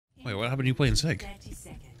Wait, what happened to you playing Sig?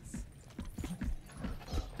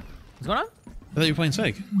 What's going on? I thought you were playing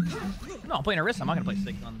Sig. No, I'm playing Arista. I'm not gonna play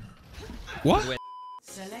Sig on. What?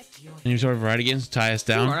 And you sort of variety games to tie us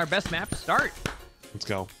down? We're on our best map to start. Let's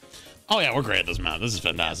go. Oh yeah, we're great at this map. This is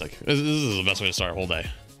fantastic. This is the best way to start a whole day.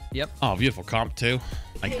 Yep. Oh, beautiful comp too.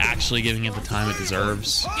 Like actually giving it the time it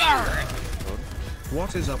deserves. Yarr!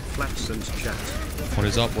 What is up, Flats and chat? What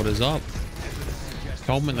is up? What is up?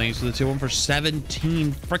 Coleman, thanks for the 2-1 for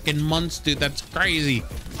 17 freaking months, dude. That's crazy.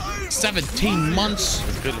 17 months.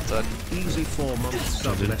 Easy 4 months,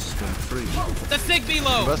 sub less than 3. The Sig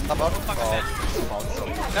below. Got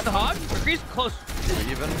the hog? Or Creep's close.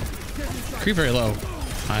 Even. Creep very low.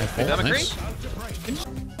 High full. Nice.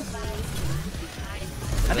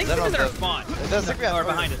 I think this is our spawn. Or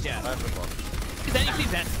behind us, yeah. Because then you see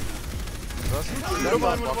that.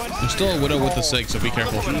 There's still a Widow with the Sig, so be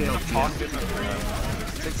careful.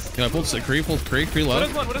 Yeah, I pulled Sig. Creep low.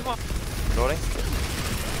 What is one? Loading.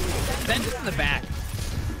 Then just in the back.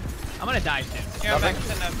 I'm gonna die soon. Yeah, I'm back.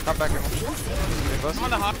 Come back. I'm on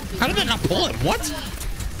the hop. How did that not pull him? What?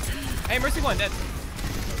 Hey, Mercy 1 dead.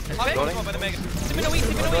 Loading. By the Mega.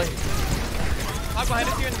 Hop behind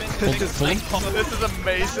us here in the mid. This is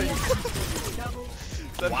amazing.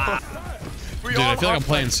 Wow. Dude, I feel like I'm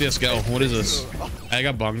playing CSGO. What is this? I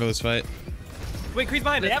got bongo this fight. Wait, Creed's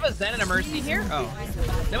behind us. They have a Zen and a Mercy here? Oh.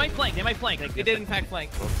 They might flank. Like, they did in fact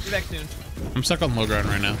flank. Be back soon. I'm stuck on low ground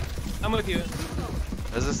right now. I'm with you.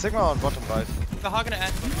 There's a Sigma on bottom right. The hog gonna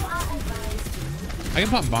add. I can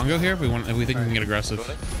pop bongo here if we think we can get aggressive.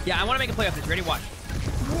 Yeah, I want to make a play off this. Ready? Watch.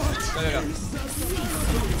 Go.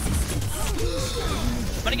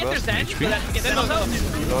 I'm gonna get their Zen. Get them also.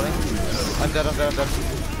 Loading. I'm dead.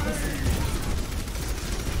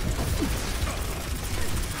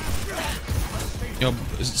 Yo,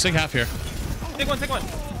 Sig half here. Take one.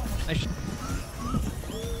 Nice.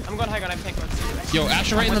 I'm going high ground. I'm tanking one. Yo,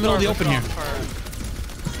 Asher right in the middle of the open here.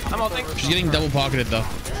 I'm ulting. She's getting double pocketed though.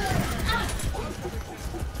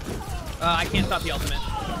 I can't stop the ultimate.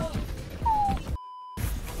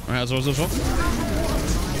 Alright, so.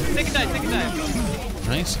 Take a dive.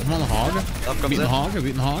 Nice. I'm on the hog. I'm beating the hog.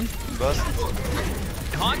 Burst.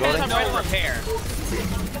 Hog has no repair.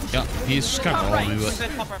 Yeah, he's just kind of rolling me, but.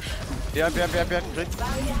 Yeah.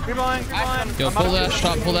 Come on. Yo, pull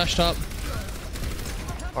dash top.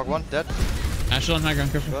 Hog 1, dead. Asher's on high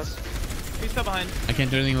ground, careful. Burst. He's still behind. I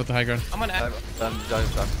can't do anything with the high ground. I'm gonna add. I'm kind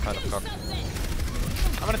of cocked.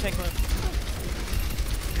 I'm gonna tank one.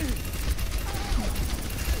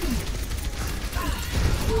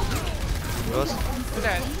 Burst. Who's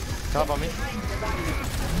that? Cover me.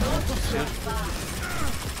 Shield.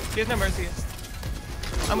 He has no mercy.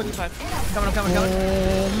 I'm with you, 5. Coming.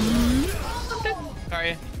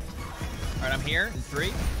 Sorry. Alright, I'm here in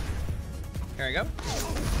 3. Here I go.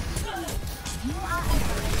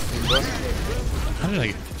 How did I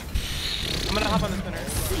get? I'm gonna hop on the spinner.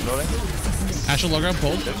 Loading. Asher low ground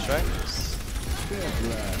pulled. Dead strike.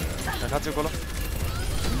 I got you, Colo.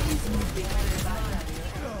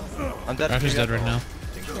 I'm dead. Asher's dead right now.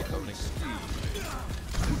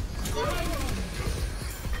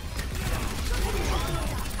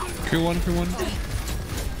 Crew one.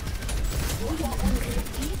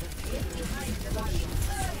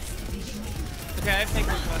 Okay, I have tank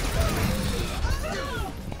one.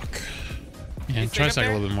 Fuck. Yeah, try to stack a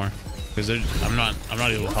little bit more. Because I'm not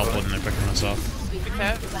able to help when they're picking us off. Big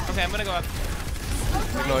tap. Okay, I'm gonna go up.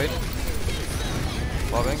 Ignore it.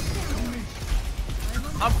 Bobbing.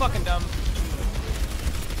 I'm fucking dumb.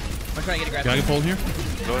 I'm trying to get aggressive. Can I get pulled here?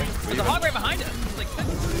 Loading. There's a hog right behind us. It's like,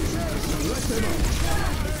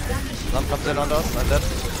 Lamp comes in on us. I'm dead.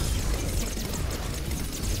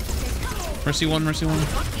 Mercy one.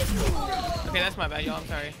 okay, that's my bad, y'all. I'm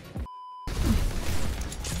sorry.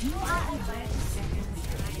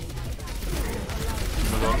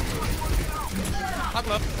 Hog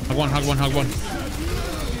low. Hug one.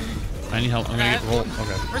 I need help. I'm gonna get rolled.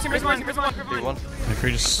 Okay. Mercy one. P1. Can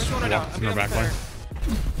we just walk in our back line?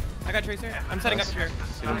 I got Tracer. I'm setting up here.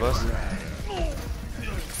 See them burst.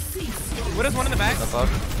 What is one in the back? Above.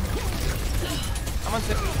 I'm on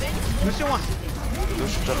 6. Who's still one?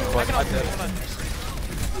 Lush just I one. can I'm ultimate. dead. Hold on.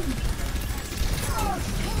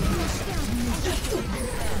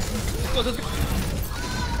 Let's go.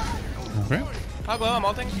 Okay. Hog low. I'm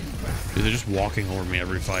ulting. Dude, they're just walking over me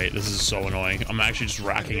every fight. This is so annoying. I'm actually just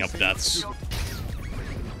racking up deaths.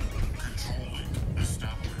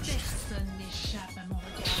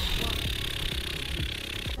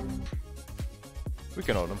 We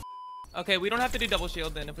can hold them. Okay, we don't have to do double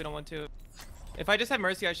shield then if we don't want to. If I just have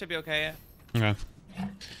Mercy, I should be okay. Okay.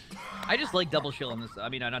 I just like double shield on this. I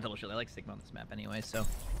mean, not double shield. I like Sigma on this map anyway, so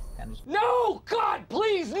And no! God,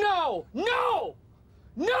 please, no! No!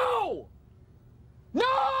 No! No!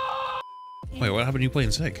 Wait, what happened to you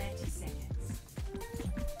playing Sig?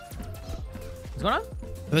 What's going on?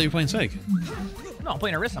 I thought you were playing Sig. No, I'm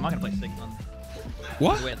playing Arista. I'm not gonna play Sig.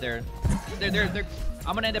 What? Wait, they're.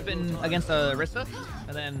 I'm gonna end up against Arista,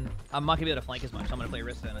 and then I'm not gonna be able to flank as much. So I'm gonna play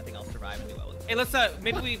Arista, and I think I'll survive and do well with it. Hey, let's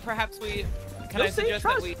maybe perhaps we. Can I suggest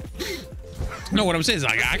that we? No, what I'm saying is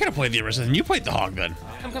I gotta play the Arista, and you played the Hog then.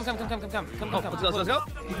 Come. Let's go.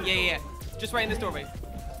 Yeah. Just right in this doorway.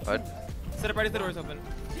 Right. Set up right as the door's open.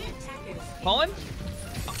 Fallen?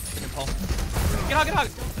 Oh, Paul. Get hog.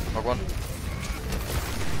 Hog one.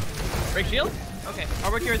 Break shield? Okay,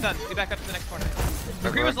 our work here is done. Be back up to the next corner.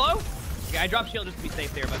 McCree was low? Yeah, I dropped shield just to be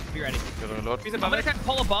safe there, but be ready. Get on the load. He's I'm above gonna it. try to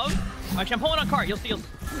pull above. Actually, I'm pulling on cart. You'll see.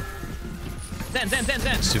 Zen.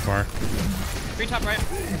 It's too far. 3 top right.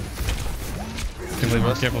 Careful.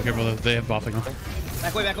 They have buffing.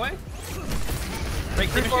 Back away. Break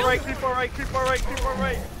Creep shield. right.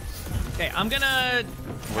 Okay, I'm gonna have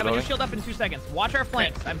a new loading. shield up in 2 seconds. Watch our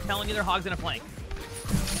flanks. I'm telling you, their hogs in a flank.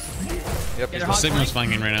 Yep. Get He's her hog Sigma's flank.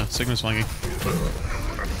 flanking right now. Sigma's flanking.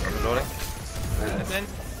 loading. And then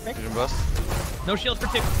Vision burst. No shield for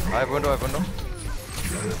 2. I have window.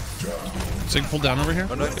 Sig pulled down over here.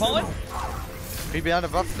 Window. Pull it. Creep behind the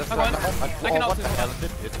buff. Left Okay. right. I can What also- the hell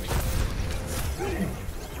did it hit me?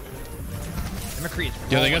 McCree's.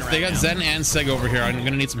 Yeah, they got Zen and Sig over here. I'm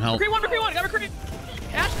gonna need some help. McCree one. Got McCree.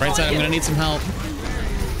 Ash, Right side, I'm gonna need some help.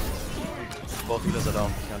 Both healers are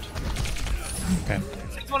down. Can't. Okay.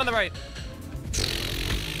 6-1 on the right.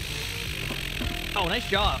 Oh, nice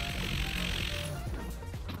job.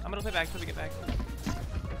 I'm gonna play back till we get back.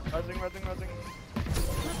 Rising.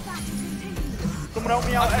 Someone help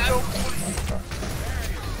me out, Echo.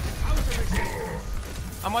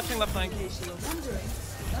 I'm watching left flank.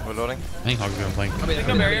 We're loading. I think Hog's gonna flank. They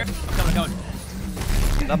come barrier. I'm coming.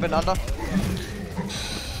 Up and under.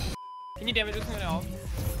 Can you damage this thing at all?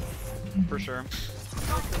 For sure.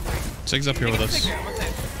 Sig's up here with us. I'm gonna say.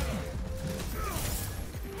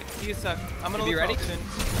 You suck. I'm gonna Be look ready? soon.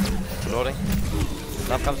 Loading.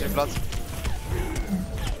 Lamp comes 3 floods.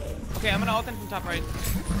 Okay, I'm gonna ult in from top right.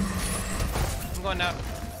 I'm going now.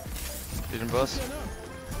 Vision burst.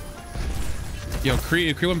 Yo,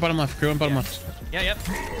 Kree went bottom left. Yeah, yep.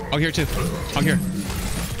 Hog here too. Hog here.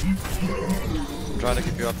 I'm trying to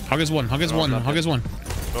keep you up. Hog is one. Loading.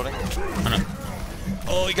 Oh no.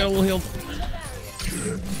 Oh, he got a little healed.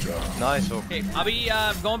 Nice. Oh. Okay, I'll be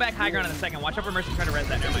going back high ground in a second. Watch out for Mercy try to res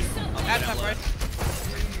that. Never mind. Add top right.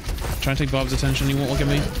 Trying to take Bob's attention. He won't look at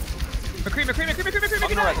me. McCree.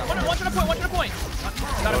 Watch on a point.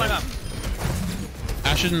 Got him up.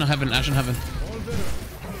 Ashen in heaven.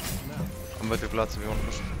 I'm with you, floods if you want to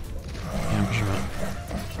push. Yeah, I'm pushing out.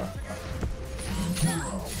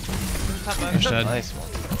 Top left. Ash dead. Nice one.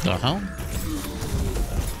 What the hell?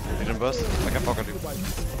 Vision burst. I can pocket you.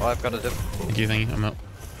 Oh, I've got a dip. Thank you. I'm out.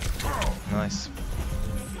 Nice.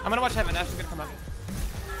 I'm gonna watch heaven. Ash is gonna come up.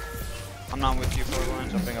 I'm not with you, Forward.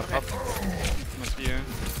 Jumping up. I'm with you.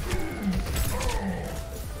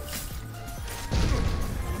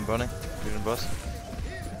 I'm burning. Vision burst.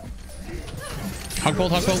 Hog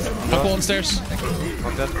pulled on stairs.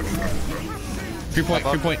 Hog dead. 3 point.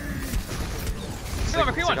 McCree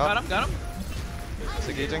one. Got him.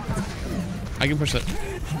 Sig eating. I can push that.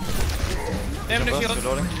 They have no Burst. shield.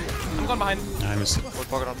 Reloading. I'm going behind. Nah, I missed it. Full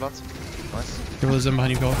pocket on floods. Nice. Careful, Zen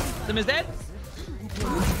behind you, Cole. Sim is dead.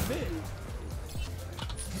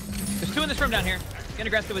 There's 2 in this room down here. Get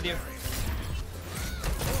aggressive with you.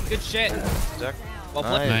 Good shit. Jack. Well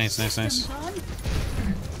flipped. Nice. I'm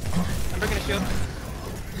breaking a shield.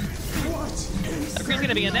 McCree's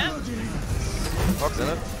gonna be in that. Hog's in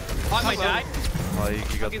it. Hog might die. Oh, you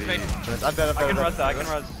got the... He's fake. I'm dead. I can res that, I can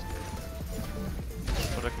res.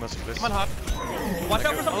 Protect mercy, please. Come on, hop. Watch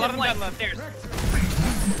out for some A lot of them flank. dead left. Stairs.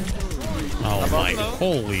 Oh my, low.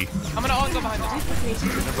 holy. I'm gonna ult and go behind them.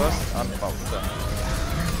 Vision burst. I'm out.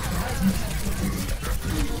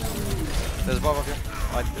 There's a bomb up here.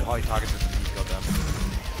 Oh, he targeted me. Goddamn.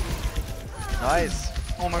 Nice.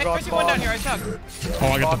 Oh my Hey, god, pushing one down here. I suck. Oh,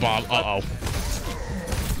 I got the bomb. Uh-oh.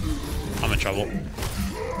 I'm in trouble.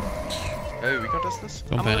 Hey, we can test this?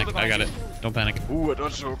 Don't I'm a little panic. bit I got it. Don't panic. Ooh, I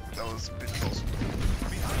don't choke. That was a bit close.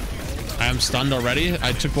 I am stunned already.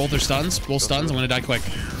 I took both their stuns. Both stuns. I'm gonna die quick.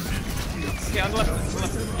 Okay, on the left.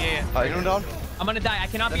 Yeah. You down? I'm gonna die. I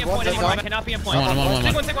cannot be in There's point one, anymore. I there's cannot be in point. I'm on.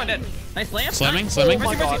 Take one dead. Nice lamp. Slamming. Mercy. Vision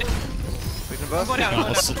burst. Go down.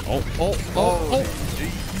 Oh.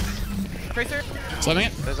 Gee. Tracer. Slamming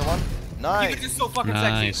it. There's a one. This Nice. is so fucking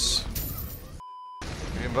sexy. Nice.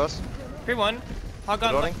 Vision burst. 3-1. Hog on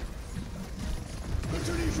Reloading. left.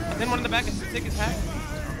 Then one in the back is sick as hack.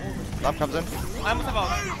 Lap comes in. I almost have all.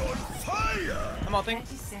 I'm ulting.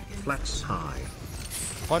 Flex high.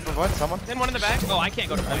 Point for point, someone. Then one in the back. Oh, I can't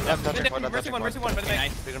go to point. Left touching Then point, left Mercy touching one, point. Mercy one, by the way.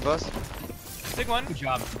 Nice. Legion burst. Sick one. Good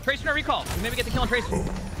job. Tracer, no recall. We maybe get the kill on Tracer.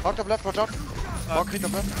 Hawk up left, watch out. Hawk creep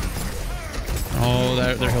up left. Oh,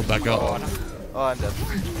 they're healed back up. Oh, I'm dead.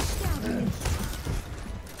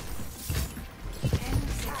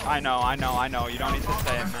 I know. You don't need to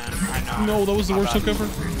say it, man. I know. No, that was the My worst bad. hook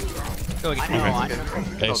ever. Go get I know. I know.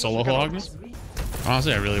 Hey, solo hog.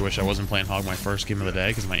 Honestly, I really wish I wasn't playing hog my first game of the day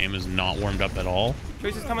because my aim is not warmed up at all.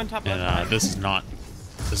 Tracer's coming top left. And this is not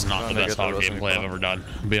the Trying to best get the hog rest gameplay I've ever done.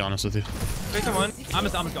 To be honest with you. Tracer one. I'm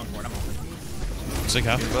just going for it. I'm open. Sick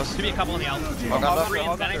half. Burst. Should be a couple in the out. Hawk up left. 3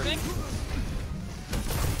 and 10, I think.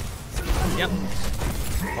 Yep.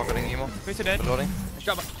 Hawk getting emo. Tracer dead. Reloading. Nice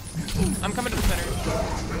job. I'm coming to the center.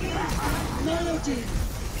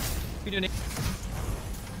 You doing it?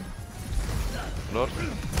 Reload.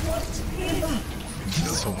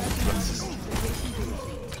 So much.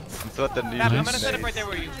 I'm third than Fab, I'm you. gonna set up right there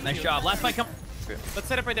where you. Nice job. Last fight come. Let's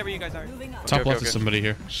set up right there where you guys are. Top okay, left okay. is somebody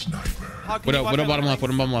here. Hawk, can What you up? watch What out up? Bottom on left. the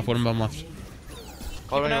What up? Bottom left. What up? Bottom left.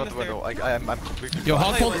 Call me Keep an eye out on the the window. I'm completely. Yo,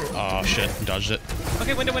 hog Play hold. with- Oh shit, dodged it. right?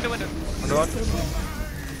 Okay, window. Window out.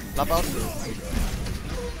 Lap out.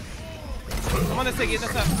 I'm on the stick. Get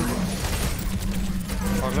this up.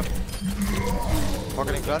 Hawk left. Hawk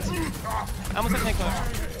getting flats. I almost have tank close.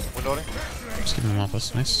 Reloading. Just give him off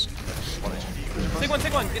us. Nice. Take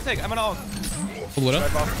one. Get sick. I'm on all. Hold what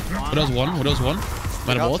up? Widow's one. Widow's one.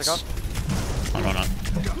 Might have bullets. Check Oh no, not.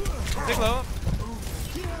 Take low.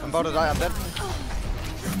 I'm about to die. I'm dead.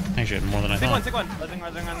 Actually, more than I Take thought. one.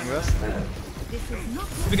 Rezzing. Yes.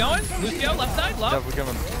 We going? Lucio, left side, Yeah, low. we can.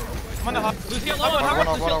 I'm on the hop. Lucio, low on One, hard.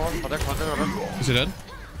 one, Lucio. one. Protect. Is he dead?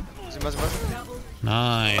 Mercy.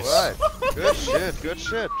 Nice. Alright. Good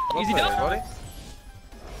shit. Well Easy played, dub. everybody.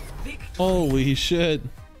 Holy shit.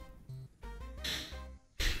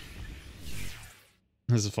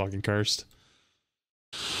 This is fucking cursed.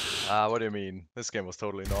 What do you mean? This game was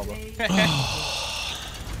totally normal.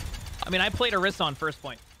 I mean, I played Orisa on first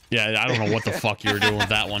point. Yeah, I don't know what the fuck you were doing with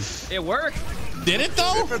that one. It worked. Did it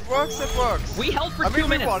though? If it works, it works. We held for I mean, 2 we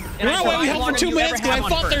minutes. won. and I No said, way, we how held long for do 2 you minutes ever because I have on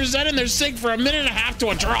fought their first? Zen and their Sig for a minute and a half to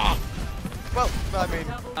a draw. Well, I mean,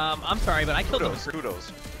 I'm sorry, but I killed them.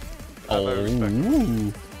 kudos. Oh. Very respect.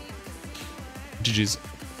 Ooh. GG's.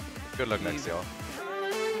 Good luck next year.